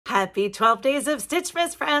Happy 12 days of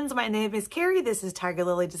Stitchmas, friends. My name is Kari. This is Tiger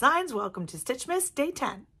Lily Designs. Welcome to Stitchmas Day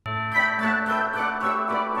 10.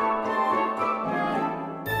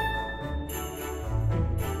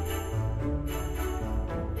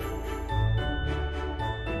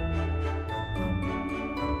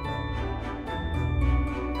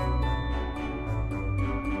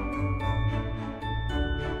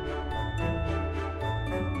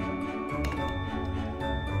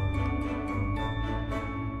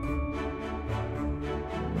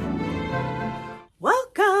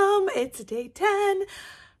 Welcome! It's day 10. I'm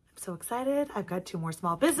so excited. I've got 2 more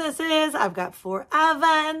small businesses. I've got 4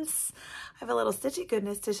 events. I have a little stitchy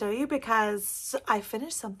goodness to show you because I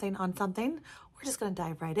finished something on something. We're just going to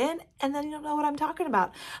dive right in and then you'll know what I'm talking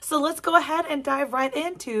about. So let's go ahead and dive right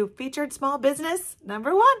into featured small business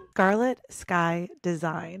number 1. Scarlet Sky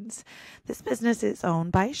Designs. This business is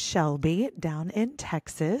owned by Shelby down in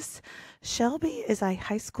Texas. Shelby is a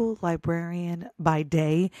high school librarian by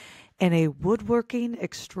day and a woodworking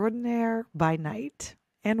extraordinaire by night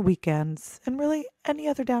and weekends and really any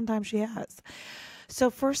other downtime she has. So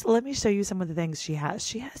first, let me show you some of the things she has.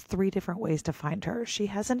 She has 3 different ways to find her. She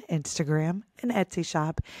has an Instagram, an Etsy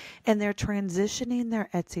shop, and they're transitioning their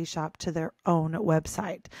Etsy shop to their own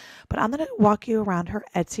website. But I'm going to walk you around her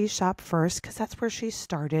Etsy shop first because that's where she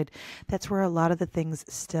started. That's where a lot of the things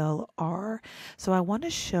still are. So I want to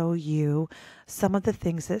show you some of the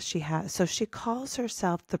things that she has. So she calls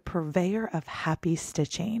herself the purveyor of happy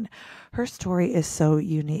stitching. Her story is so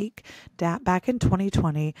unique. Back in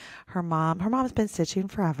 2020, her mom's been stitching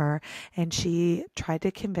forever, and she tried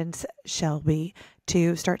to convince Shelby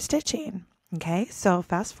to start stitching. Okay, so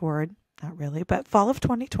fast forward, not really, but fall of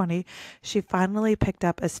 2020, she finally picked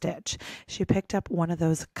up a stitch. She picked up one of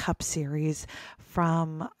those cup series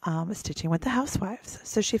from Stitching with the Housewives.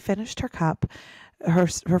 So she finished her cup, her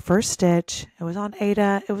first stitch. It was on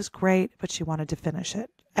Ada. It was great, but she wanted to finish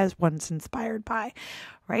it as one's inspired by,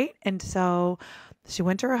 right? And so she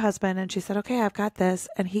went to her husband and she said, okay, I've got this.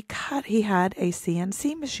 And he had a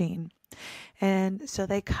CNC machine. And so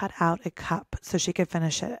they cut out a cup so she could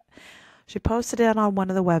finish it. She posted it on one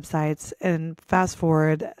of the websites, and fast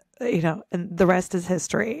forward, and the rest is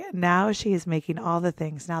history. Now she is making all the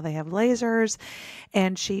things. Now they have lasers,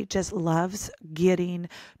 and she just loves getting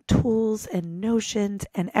tools and notions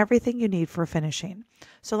and everything you need for finishing.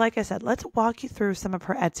 So like I said, let's walk you through some of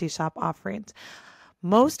her Etsy shop offerings.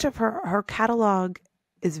 Most of her catalog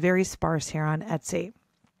is very sparse here on Etsy,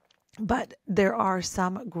 but there are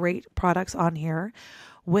some great products on here.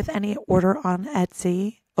 With any order on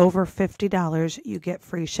Etsy over $50, you get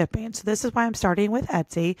free shipping. So this is why I'm starting with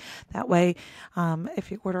Etsy. That way, if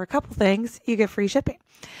you order a couple things, you get free shipping.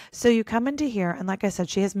 So you come into here, and like I said,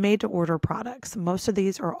 she has made-to-order products. Most of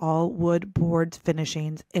these are all wood boards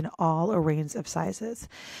finishings in all a range of sizes.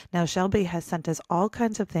 Now, Shelby has sent us all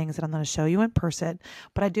kinds of things that I'm going to show you in person,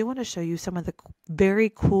 but I do want to show you some of the very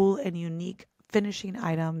cool and unique finishing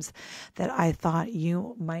items that I thought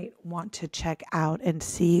you might want to check out and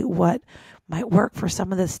see what might work for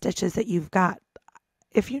some of the stitches that you've got.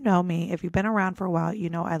 If you know me, if you've been around for a while, you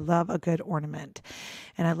know I love a good ornament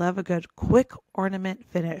and I love a good quick ornament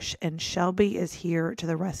finish, and Shelby is here to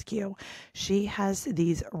the rescue. She has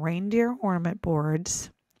these reindeer ornament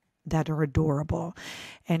boards that are adorable,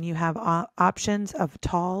 and you have options of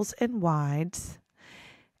talls and wides.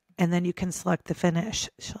 And then you can select the finish.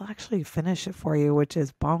 She'll actually finish it for you, which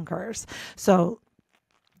is bonkers. So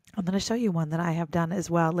I'm going to show you one that I have done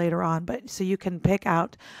as well later on. But so you can pick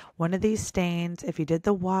out one of these stains. If you did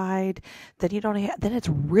the wide, then you don't have, then it's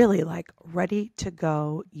really like ready to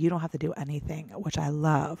go. You don't have to do anything, which I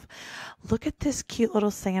love. Look at this cute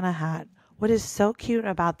little Santa hat. What is so cute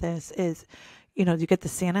about this is, you get the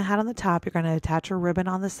Santa hat on the top. You're going to attach a ribbon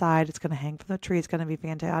on the side. It's going to hang from the tree. It's going to be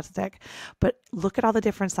fantastic. But look at all the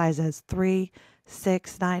different sizes. 3,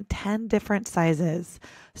 6, 9, 10 different sizes.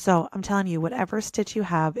 So I'm telling you, whatever stitch you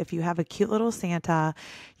have, if you have a cute little Santa,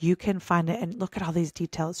 you can find it. And look at all these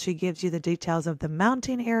details. She gives you the details of the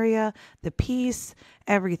mounting area, the piece,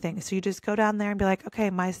 everything. So you just go down there and be like, okay,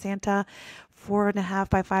 my Santa 4.5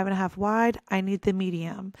 by 5.5 wide, I need the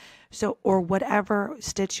medium. So, or whatever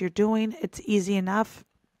stitch you're doing, it's easy enough.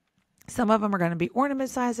 Some of them are going to be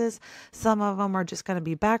ornament sizes. Some of them are just going to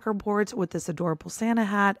be backer boards with this adorable Santa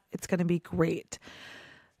hat. It's going to be great.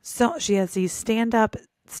 So she has these stand-up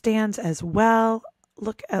stands as well.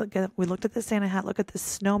 We looked at the Santa hat. Look at the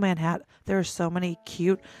snowman hat. There are so many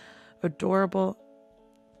cute, adorable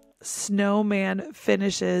snowman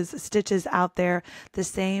stitches out there. The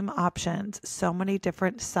same options, so many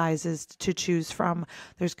different sizes to choose from.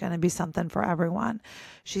 There's going to be something for everyone.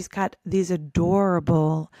 She's got these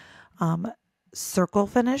adorable circle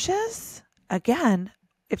finishes. Again,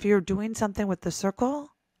 if you're doing something with the circle,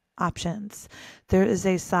 options. There is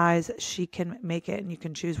a size she can make it, and you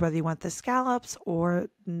can choose whether you want the scallops or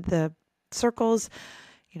the circles.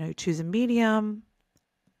 You know, you choose a medium,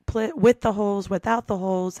 with the holes, without the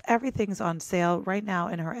holes. Everything's on sale right now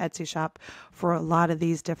in her Etsy shop for a lot of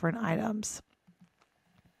these different items.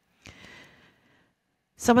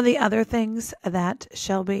 Some of the other things that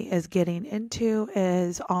Shelby is getting into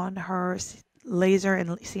is on her laser and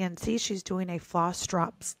CNC. She's doing a floss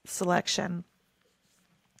drops selection.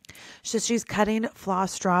 So she's cutting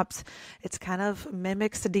floss drops. It's kind of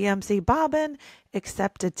mimics the DMC bobbin,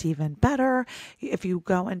 except it's even better. If you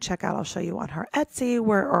go and check out, I'll show you on her Etsy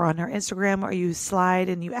or on her Instagram, or you slide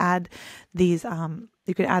and you add these,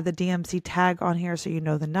 you could add the DMC tag on here so you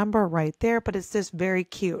know the number right there, but it's just very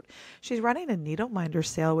cute. She's running a needle minder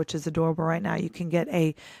sale, which is adorable right now. You can get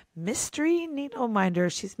a mystery needle minder.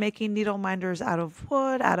 She's making needle minders out of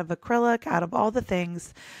wood, out of acrylic, out of all the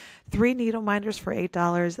things. 3 needle minders for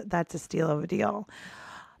 $8. That's a steal of a deal.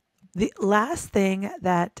 The last thing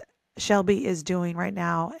that Shelby is doing right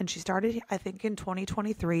now, and she started, I think, in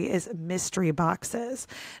 2023, is mystery boxes.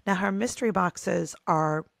 Now, her mystery boxes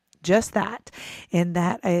are just that, in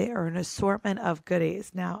that are an assortment of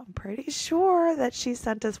goodies. Now, I'm pretty sure that she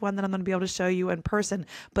sent us one that I'm going to be able to show you in person,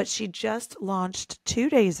 but she just launched 2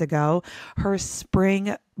 days ago her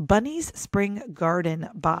Bunny's Spring Garden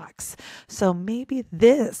box. So maybe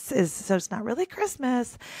this is, so it's not really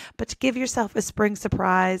Christmas, but to give yourself a spring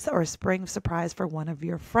surprise or a spring surprise for one of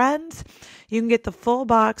your friends. You can get the full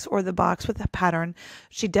box or the box with a pattern.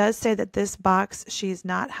 She does say that this box, she's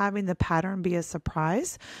not having the pattern be a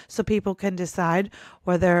surprise, so people can decide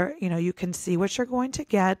whether, you can see what you're going to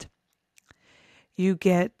get. You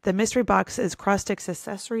get the mystery box is cross sticks,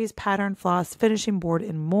 accessories, pattern, floss, finishing board,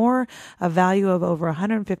 and more. A value of over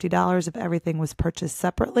 $150 if everything was purchased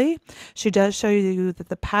separately. She does show you that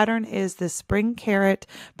the pattern is the Spring Carrot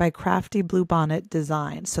by Crafty Bluebonnet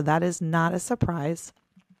design. So that is not a surprise.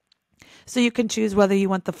 So you can choose whether you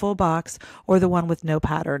want the full box or the one with no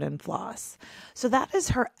pattern and floss. So that is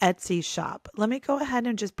her Etsy shop. Let me go ahead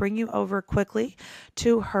and just bring you over quickly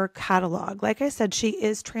to her catalog. Like I said, she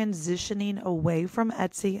is transitioning away from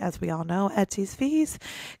Etsy. As we all know, Etsy's fees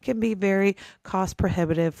can be very cost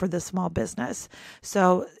prohibitive for the small business.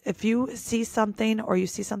 So if you see something or you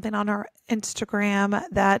see something on her Instagram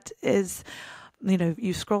that is,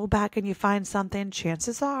 you scroll back and you find something,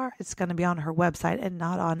 chances are it's going to be on her website and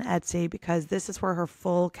not on Etsy, because this is where her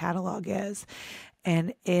full catalog is.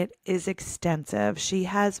 And it is extensive. She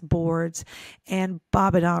has boards and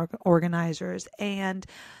bobbin organizers and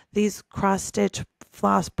these cross stitch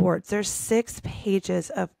floss boards. There's 6 pages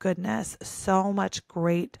of goodness. So much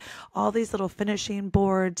great. All these little finishing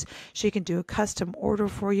boards. She can do a custom order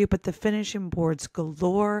for you, but the finishing boards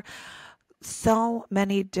galore. So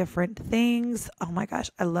many different things. Oh my gosh,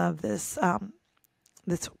 I love this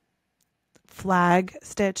this flag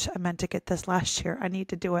stitch. I meant to get this last year. I need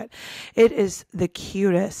to do it. It is the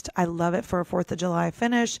cutest. I love it for a 4th of July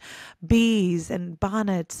finish. Bees and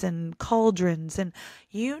bonnets and cauldrons and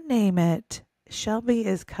you name it. Shelby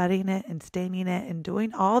is cutting it and staining it and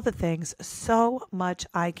doing all the things. So much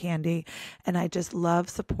eye candy, and I just love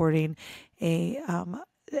supporting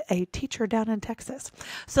a teacher down in Texas.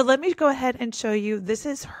 So let me go ahead and show you. This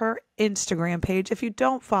is her Instagram page. If you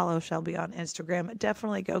don't follow Shelby on Instagram,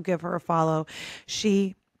 definitely go give her a follow.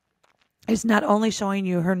 She is not only showing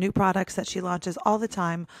you her new products that she launches all the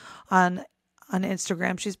time on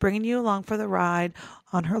Instagram, she's bringing you along for the ride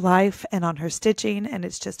on her life and on her stitching, and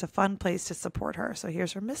it's just a fun place to support her. So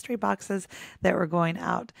here's her mystery boxes that were going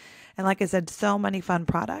out. And like I said, so many fun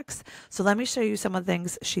products. So let me show you some of the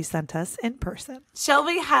things she sent us in person.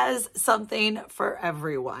 Shelby has something for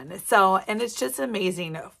everyone. And it's just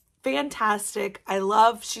amazing. Fantastic. I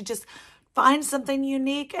love, she just finds something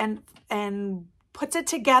unique and puts it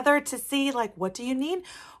together to see, like, what do you need?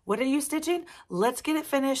 What are you stitching? Let's get it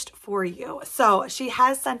finished for you. So she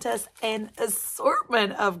has sent us an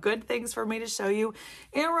assortment of good things for me to show you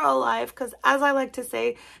in real life, because as I like to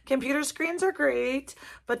say, computer screens are great,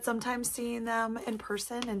 but sometimes seeing them in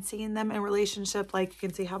person and seeing them in relationship, like you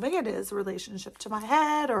can see how big it is, relationship to my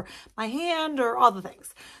head or my hand or all the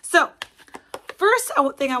things. So first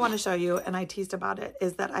thing I want to show you, and I teased about it,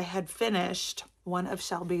 is that I had finished one of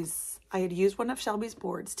Shelby's, I had used one of Shelby's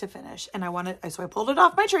boards to finish, and so I pulled it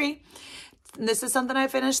off my tree. And this is something I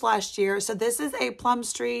finished last year. So this is a Plum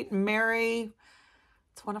Street Mary.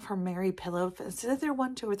 It's one of her Mary pillow. Is there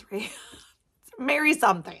 1, 2, or 3? Mary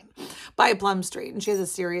something by Plum Street. And she has a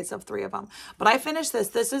series of 3 of them. But I finished this.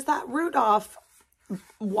 This is that Rudolph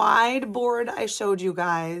wide board I showed you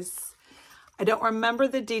guys. I don't remember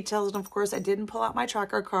the details. And of course I didn't pull out my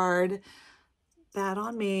tracker card. That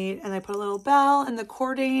on me. And I put a little bell and the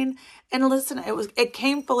cording, and listen, it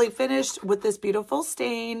came fully finished with this beautiful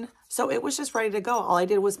stain. So it was just ready to go. All I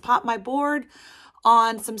did was pop my board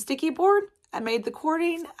on some sticky board. I made the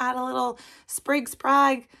cording, add a little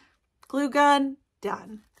sprag glue gun,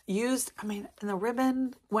 done. And the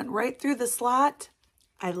ribbon went right through the slot.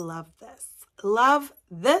 I love this. Love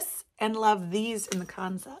this and love these in the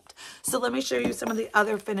concept. So let me show you some of the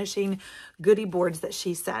other finishing goodie boards that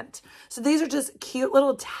she sent. So these are just cute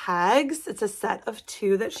little tags. It's a set of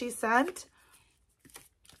 2 that she sent.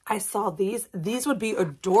 I saw these. These would be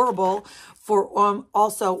adorable for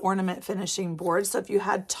also ornament finishing boards. So if you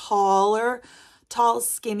had tall,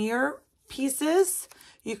 skinnier pieces,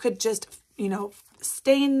 you could just,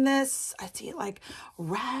 stain this. I see it like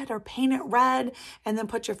red or paint it red and then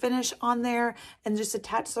put your finish on there and just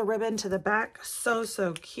attach the ribbon to the back. So,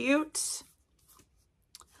 so cute.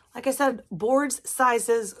 Like I said, boards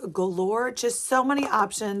sizes galore, just so many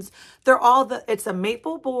options. It's a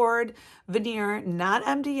maple board veneer, not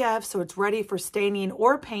MDF, so it's ready for staining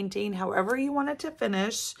or painting, however you want it to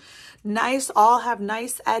finish. Nice, all have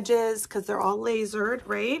nice edges because they're all lasered,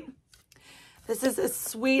 right? This is a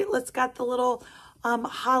sweet, it's got the little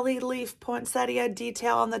holly leaf poinsettia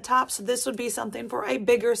detail on the top. So this would be something for a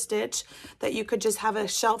bigger stitch that you could just have a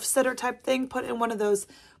shelf sitter type thing, put in one of those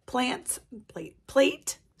plate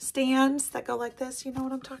stands that go like this. You know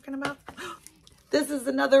what I'm talking about? This is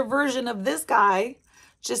another version of this guy,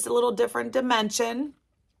 just a little different dimension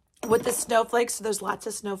with the snowflakes. So there's lots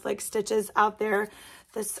of snowflake stitches out there.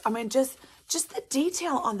 Just the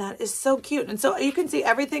detail on that is so cute. And so you can see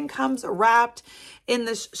everything comes wrapped in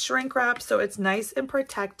this shrink wrap, so it's nice and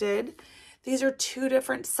protected. These are 2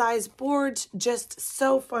 different size boards, just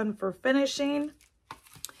so fun for finishing.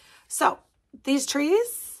 So these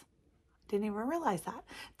trees, didn't even realize that.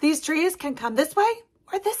 These trees can come this way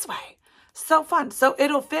or this way. So fun. So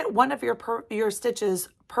it'll fit one of your stitches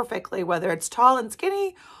perfectly, whether it's tall and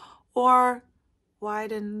skinny or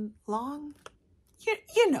wide and long.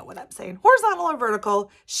 You know what I'm saying. Horizontal or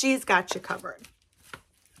vertical, she's got you covered.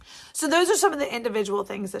 So those are some of the individual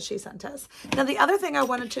things that she sent us. Now, the other thing I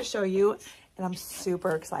wanted to show you, and I'm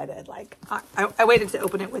super excited. Like, I waited to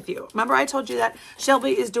open it with you. Remember I told you that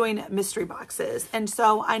Shelby is doing mystery boxes. And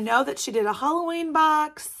so I know that she did a Halloween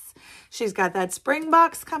box. She's got that spring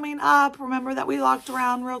box coming up. Remember that we locked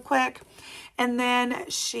around real quick. And then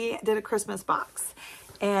she did a Christmas box.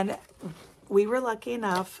 And we were lucky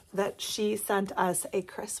enough that she sent us a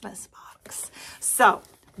Christmas box. So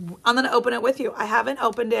I'm going to open it with you. I haven't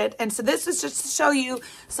opened it. And so this is just to show you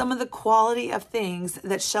some of the quality of things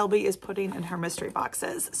that Shelby is putting in her mystery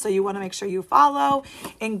boxes. So you want to make sure you follow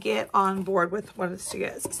and get on board with what she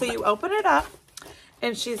is. So you open it up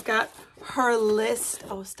and she's got her list.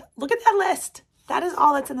 Oh, look at that list. That is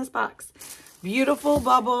all that's in this box. Beautiful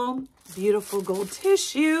bubble, beautiful gold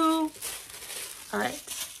tissue. All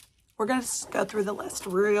right. We're going to go through the list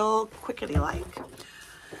real quickity-like.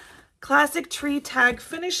 Classic tree tag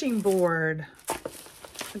finishing board.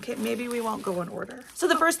 Okay, maybe we won't go in order. So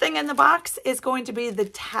the first thing in the box is going to be the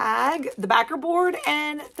tag, the backer board,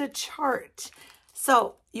 and the chart.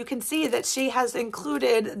 So you can see that she has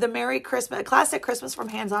included the Merry Christmas, Classic Christmas from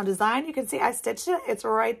Hands On Design. You can see I stitched it. It's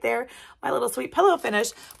right there, my little sweet pillow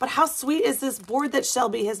finish. But how sweet is this board that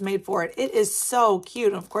Shelby has made for it? It is so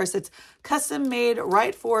cute. And of course, it's custom made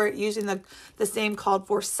right for it using the same called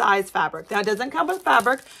for size fabric. Now, it doesn't come with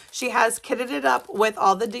fabric. She has kitted it up with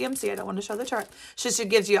all the DMC. I don't want to show the chart. She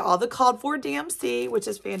gives you all the called for DMC, which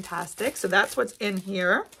is fantastic. So that's what's in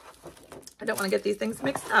here. I don't want to get these things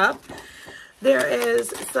mixed up. There is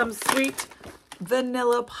some sweet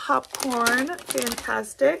vanilla popcorn.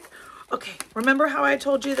 Fantastic. Okay, remember how I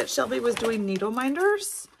told you that Shelby was doing needle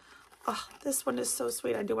minders? Oh, this one is so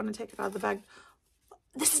sweet. I do want to take it out of the bag.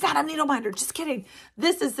 This is not a needle minder. Just kidding.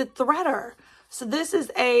 This is the threader. So this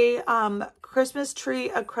is a Christmas tree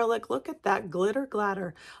acrylic. Look at that glitter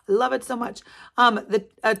glatter. I love it so much.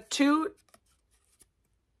 Two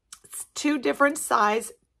different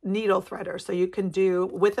size needle threader, so you can do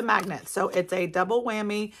with a magnet. So it's a double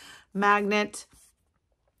whammy magnet,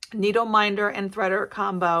 needle minder, and threader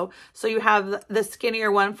combo. So you have the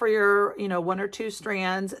skinnier one for your 1 or 2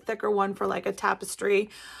 strands, thicker one for like a tapestry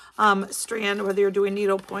strand, whether you're doing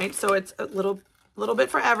needle point. So it's a little bit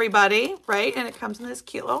for everybody, right? And it comes in this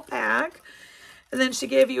cute little bag. And then she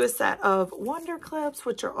gave you a set of wonder clips,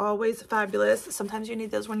 which are always fabulous. Sometimes you need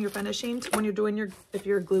those when you're finishing, when you're doing if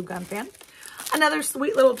you're a glue gun fan. Another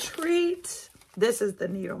sweet little treat. This is the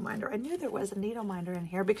needle minder. I knew there was a needle minder in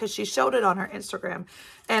here because she showed it on her Instagram.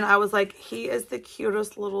 And I was like, he is the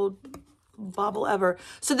cutest little bobble ever.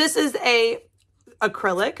 So this is a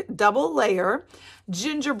acrylic double layer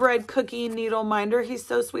gingerbread cookie needle minder. He's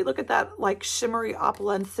so sweet. Look at that, like shimmery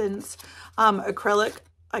opalescence acrylic.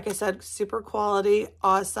 Like I said, super quality,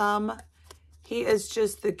 awesome. He is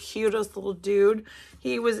just the cutest little dude.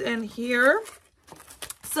 He was in here.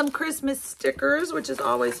 Some Christmas stickers, which is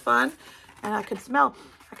always fun. And I could smell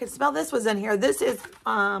this was in here. This is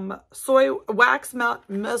soy wax melt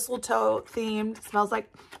mistletoe themed. Smells like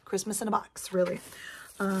Christmas in a box, really.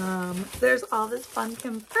 There's all this fun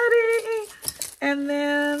confetti. And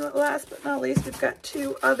then last but not least, we've got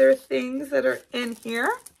two other things that are in here.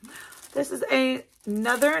 This is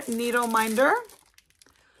another needle minder.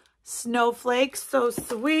 Snowflakes, so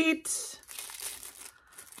sweet.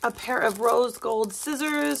 A pair of rose gold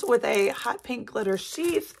scissors with a hot pink glitter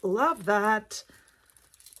sheath. Love that.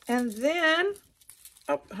 And then,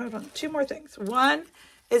 oh, hold on, two more things. One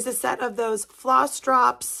is a set of those Floss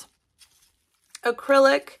Drops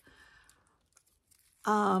acrylic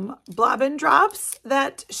Blobbin drops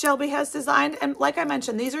that Shelby has designed. And like I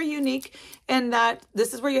mentioned, these are unique in that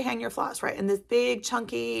this is where you hang your floss, right? In this big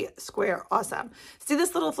chunky square. Awesome. See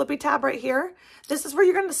this little flippy tab right here? This is where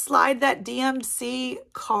you're going to slide that DMC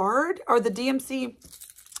card, or the DMC,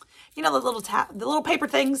 you know, the little tab, the little paper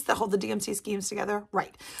things that hold the DMC schemes together.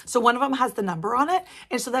 Right. So one of them has the number on it.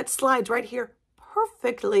 And so that slides right here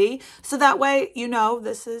perfectly. So that way, you know,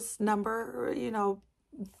 this is number, you know,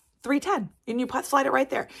 310, and you slide it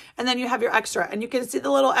right there. And then you have your extra, and you can see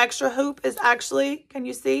the little extra hoop is actually, can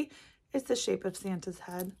you see? It's the shape of Santa's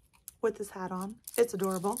head with his hat on. It's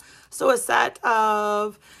adorable. So a set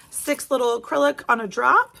of 6 little acrylic on a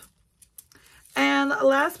drop. And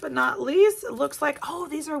last but not least, it looks like, oh,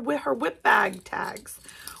 these are her whip bag tags,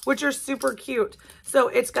 which are super cute. So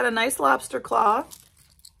it's got a nice lobster claw,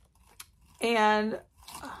 and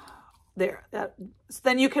there, so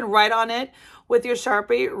then you can write on it with your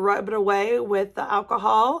Sharpie, rub it away with the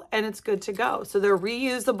alcohol, and it's good to go. So they're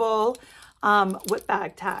reusable whip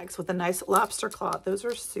bag tags with a nice lobster claw. Those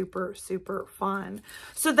are super, super fun.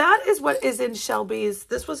 So that is what is in Shelby's.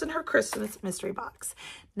 This was in her Christmas mystery box.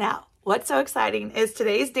 Now, what's so exciting is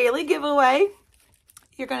today's daily giveaway.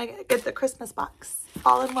 You're going to get the Christmas box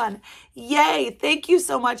all in one. Yay. Thank you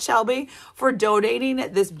so much, Shelby, for donating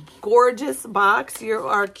this gorgeous box. You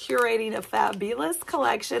are curating a fabulous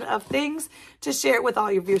collection of things to share with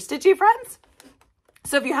all of your Stitchy friends.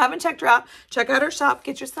 So if you haven't checked her out, check out her shop.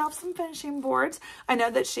 Get yourself some finishing boards. I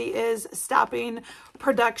know that she is stopping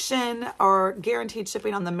production or guaranteed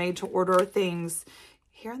shipping on the made-to-order things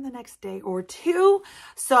here in the next day or two.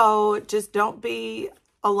 So just don't be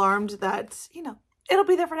alarmed that, you know, it'll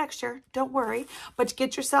be there for next year. Don't worry. But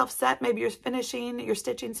get yourself set. Maybe you're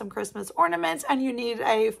stitching some Christmas ornaments and you need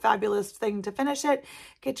a fabulous thing to finish it.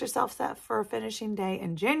 Get yourself set for finishing day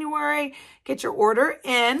in January. Get your order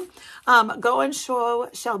in. Go and show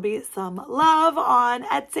Shelby some love on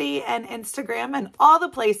Etsy and Instagram and all the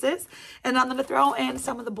places. And I'm going to throw in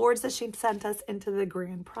some of the boards that she sent us into the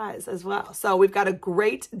grand prize as well. So we've got a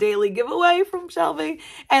great daily giveaway from Shelby.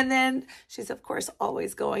 And then she's, of course,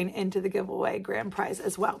 always going into the giveaway grand prize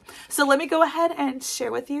as well. So let me go ahead and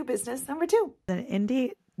share with you business number 2. An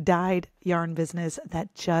indie dyed yarn business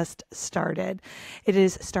that just started. It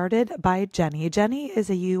is started by Jenie. Jenie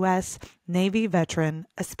is a U.S. Navy veteran,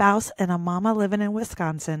 a spouse, and a mama living in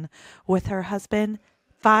Wisconsin with her husband,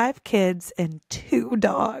 5 kids, and 2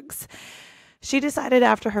 dogs. She decided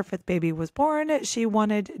after her 5th baby was born, she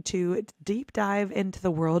wanted to deep dive into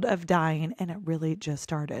the world of dyeing, and it really just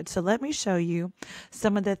started. So let me show you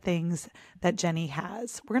some of the things that Jenie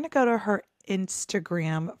has. We're going to go to her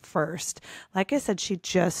Instagram first. Like I said, she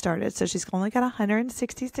just started, so she's only got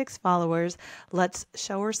 166 followers. Let's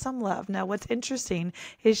show her some love. Now, what's interesting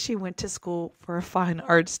is she went to school for a fine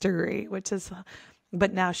arts degree,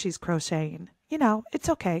 but now she's crocheting. You know, it's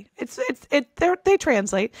okay. They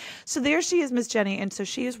translate. So there she is, Miss Jenie. And so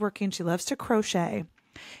she is working. She loves to crochet.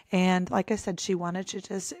 And like I said, she wanted to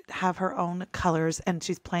just have her own colors, and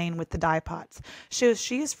she's playing with the dye pots. She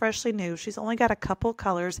is freshly new. She's only got a couple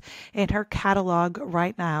colors in her catalog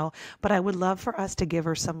right now, but I would love for us to give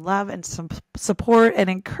her some love and some support and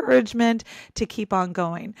encouragement to keep on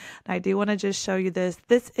going. And I do want to just show you this.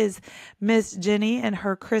 This is Miss Jenie and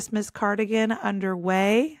her Christmas cardigan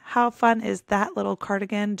underway. How fun is that little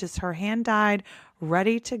cardigan? Just her hand dyed,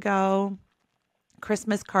 ready to go.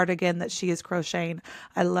 Christmas cardigan that she is crocheting.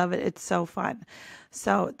 I love it. It's so fun.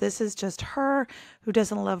 So this is just her who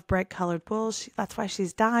doesn't love bright colored wool. That's why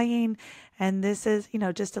she's dyeing. And this is, you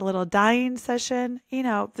know, just a little dyeing session. You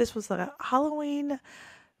know, this was a Halloween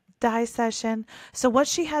dye session. So what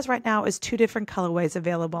she has right now is 2 different colorways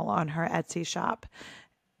available on her Etsy shop.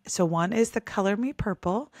 So one is the Color Me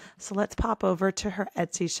Purple. So let's pop over to her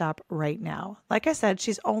Etsy shop right now. Like I said,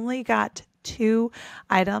 she's only got 2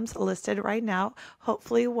 items listed right now.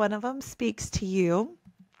 Hopefully one of them speaks to you.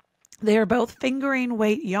 They are both fingering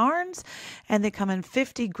weight yarns, and they come in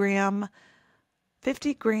 50 grams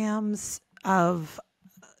of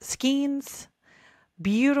skeins,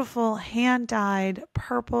 beautiful hand-dyed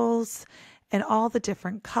purples in all the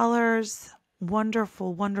different colors.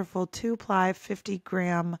 Wonderful, wonderful 2-ply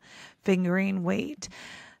 50-gram fingering weight.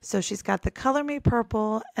 So she's got the Color Me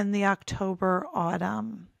Purple and the October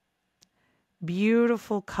Autumn.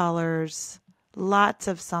 Beautiful colors, lots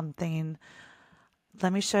of something.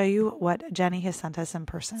 Let me show you what Jenie has sent us in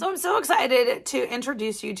person. So I'm so excited to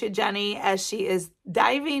introduce you to Jenie as she is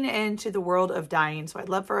diving into the world of dyeing. So I'd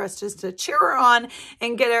love for us just to cheer her on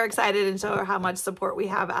and get her excited and show her how much support we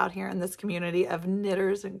have out here in this community of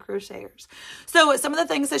knitters and crocheters. So some of the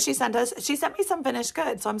things that she sent us, she sent me some finished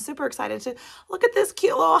goods. So I'm super excited to look at this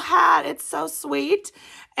cute little hat. It's so sweet.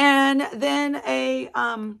 And then a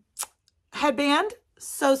headband.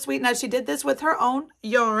 So sweet. Now she did this with her own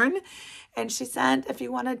yarn. And she sent, if you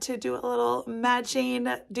wanted to do a little matching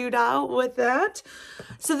doodah with that.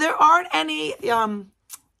 So there aren't any, I don't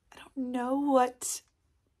know what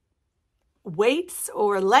weights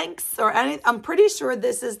or lengths or anything. I'm pretty sure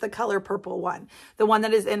this is the color purple one. The one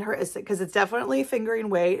that is in her, because it's definitely fingering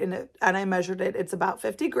weight, and I measured it. It's about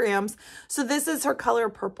 50 grams. So this is her color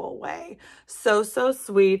purple way. So, so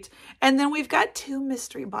sweet. And then we've got 2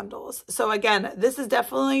 mystery bundles. So again, this is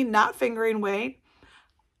definitely not fingering weight.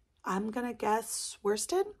 I'm going to guess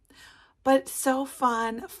worsted, but so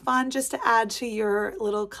fun just to add to your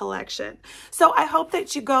little collection. So I hope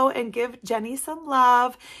that you go and give Jenie some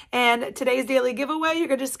love. And today's daily giveaway,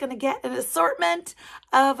 you're just going to get an assortment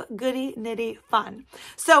of goody nitty fun.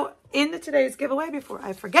 So in today's giveaway, before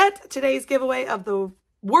I forget, today's giveaway of the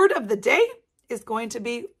word of the day is going to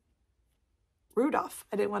be Rudolph.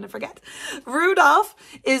 I didn't want to forget. Rudolph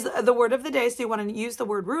is the word of the day. So you want to use the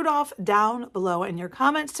word Rudolph down below in your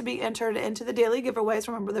comments to be entered into the daily giveaways.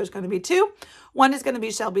 Remember, there's going to be 2. One is going to be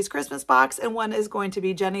Shelby's Christmas box, and one is going to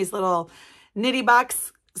be Jenie's little nitty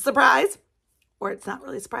box surprise. Or it's not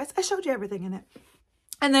really a surprise. I showed you everything in it.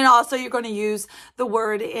 And then also you're going to use the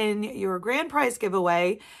word in your grand prize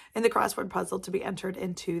giveaway in the crossword puzzle to be entered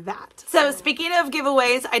into that. So speaking of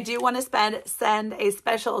giveaways, I do want to send a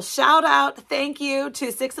special shout out. Thank you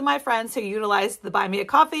to 6 of my friends who utilized the Buy Me a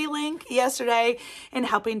Coffee link yesterday in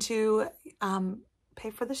helping to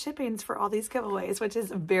pay for the shippings for all these giveaways, which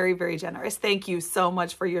is very, very generous. Thank you so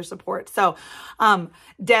much for your support. So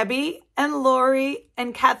Debbie and Lori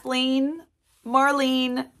and Kathleen,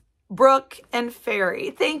 Marlene, Brooke, and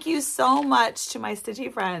Fairy, thank you so much to my Stitchy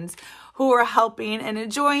friends who are helping and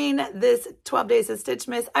enjoying this 12 Days of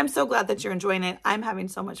Stitchmas. I'm so glad that you're enjoying it. I'm having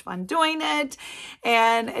so much fun doing it.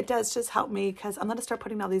 And it does just help me because I'm going to start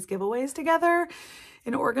putting all these giveaways together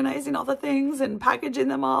and organizing all the things and packaging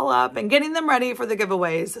them all up and getting them ready for the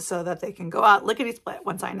giveaways so that they can go out lickety-split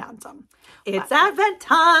once I announce them. It's Advent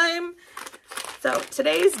time. So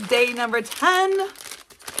today's day number 10. Are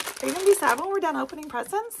you going to be sad when we're done opening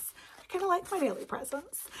presents? Kind of like my daily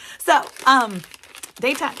presents. So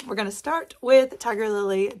day 10, we're going to start with Tiger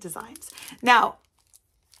Lily designs. Now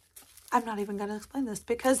I'm not even going to explain this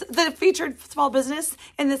because the featured small business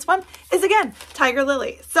in this one is again Tiger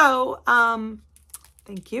Lily. So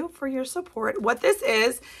thank you for your support. What this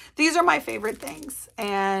is, these are my favorite things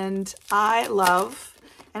and I love,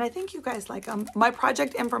 and I think you guys like them, my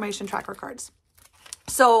project information tracker cards.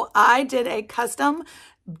 So I did a custom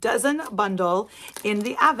dozen bundle in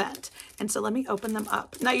the Advent. And so let me open them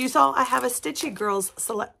up. Now you saw I have a Stitchy Girls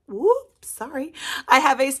select. Whoops, sorry. I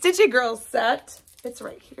have a Stitchy Girls set. It's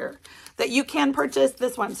right here that you can purchase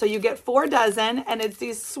this one. So you get 4 dozen and it's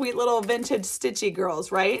these sweet little vintage Stitchy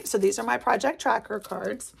Girls, right? So these are my project tracker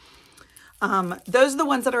cards. Those are the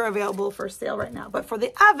ones that are available for sale right now. But for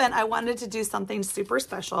the Advent, I wanted to do something super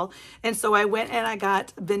special. And so I went and I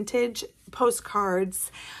got vintage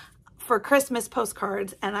postcards for Christmas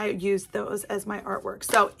postcards, and I used those as my artwork.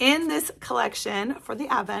 So in this collection for the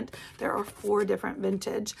Advent, there are 4 different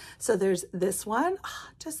vintage. So there's this one. Oh,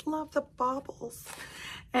 just love the baubles.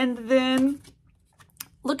 And then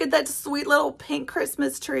look at that sweet little pink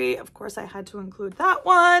Christmas tree. Of course, I had to include that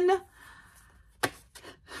one.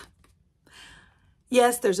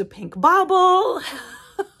 Yes, there's a pink bauble.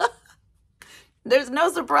 There's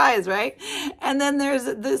no surprise, right? And then there's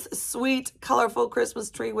this sweet, colorful Christmas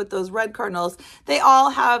tree with those red cardinals. They all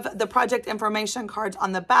have the project information cards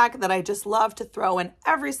on the back that I just love to throw in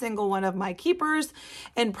every single one of my keepers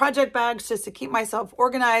and project bags just to keep myself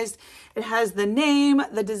organized. It has the name,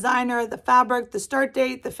 the designer, the fabric, the start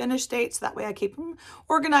date, the finish date, so that way I keep them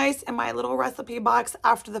organized in my little recipe box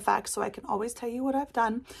after the fact so I can always tell you what I've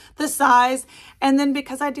done, the size, and then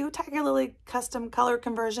because I do Tiger Lily custom color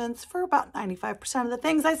conversions for about 95% of the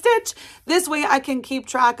things I stitch, this way I can keep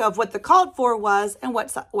track of what the called for was and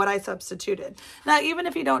what I substituted. Now, even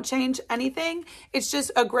if you don't change anything, it's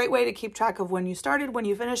just a great way to keep track of when you started, when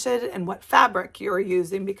you finished it, and what fabric you're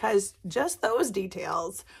using, because just those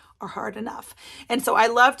details are hard enough. And so I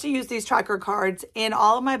love to use these tracker cards in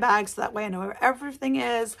all of my bags so that way I know where everything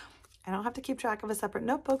is. I don't have to keep track of a separate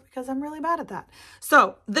notebook because I'm really bad at that.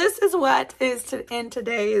 So this is what is in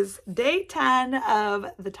today's day 10 of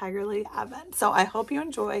the Tiger Lily Advent. So I hope you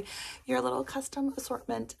enjoy your little custom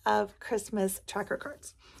assortment of Christmas tracker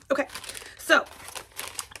cards. Okay, so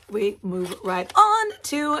we move right on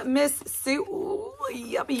to Miss Sue. Ooh,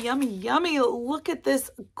 yummy, yummy, yummy. Look at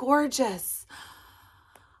this gorgeous.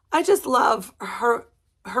 I just love her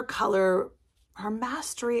color. Her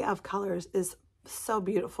mastery of colors is so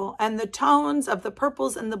beautiful. And the tones of the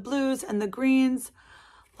purples and the blues and the greens.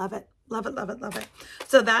 Love it. Love it, love it, love it.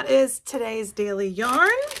 So that is today's daily yarn.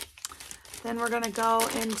 Then we're going to go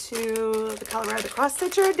into the Colorado Cross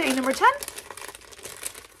Stitcher, day number 10.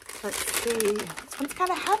 Let's see. This one's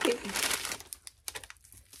kind of heavy.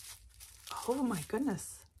 Oh my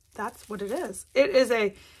goodness. That's what it is. It is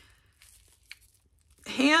a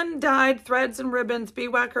hand-dyed threads and ribbons,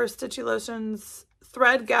 beadwacker, stitchy lotions,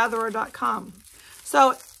 threadgatherer.com.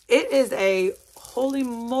 So it is a, holy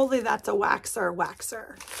moly, that's a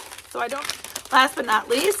waxer. So I don't, last but not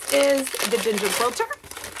least is the ginger quilter.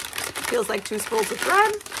 Feels like 2 spools of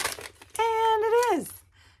thread. And it is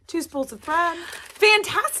 2 spools of thread.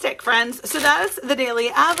 Fantastic, friends. So that is the daily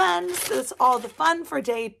Advent. That's all the fun for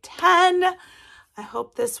day 10. I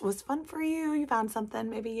hope this was fun for you. You found something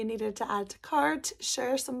maybe you needed to add to cart,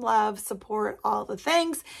 share some love, support, all the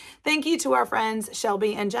things. Thank you to our friends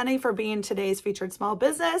Shelby and Jenie for being today's featured small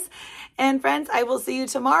business. And friends, I will see you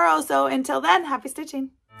tomorrow. So until then, happy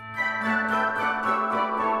stitching.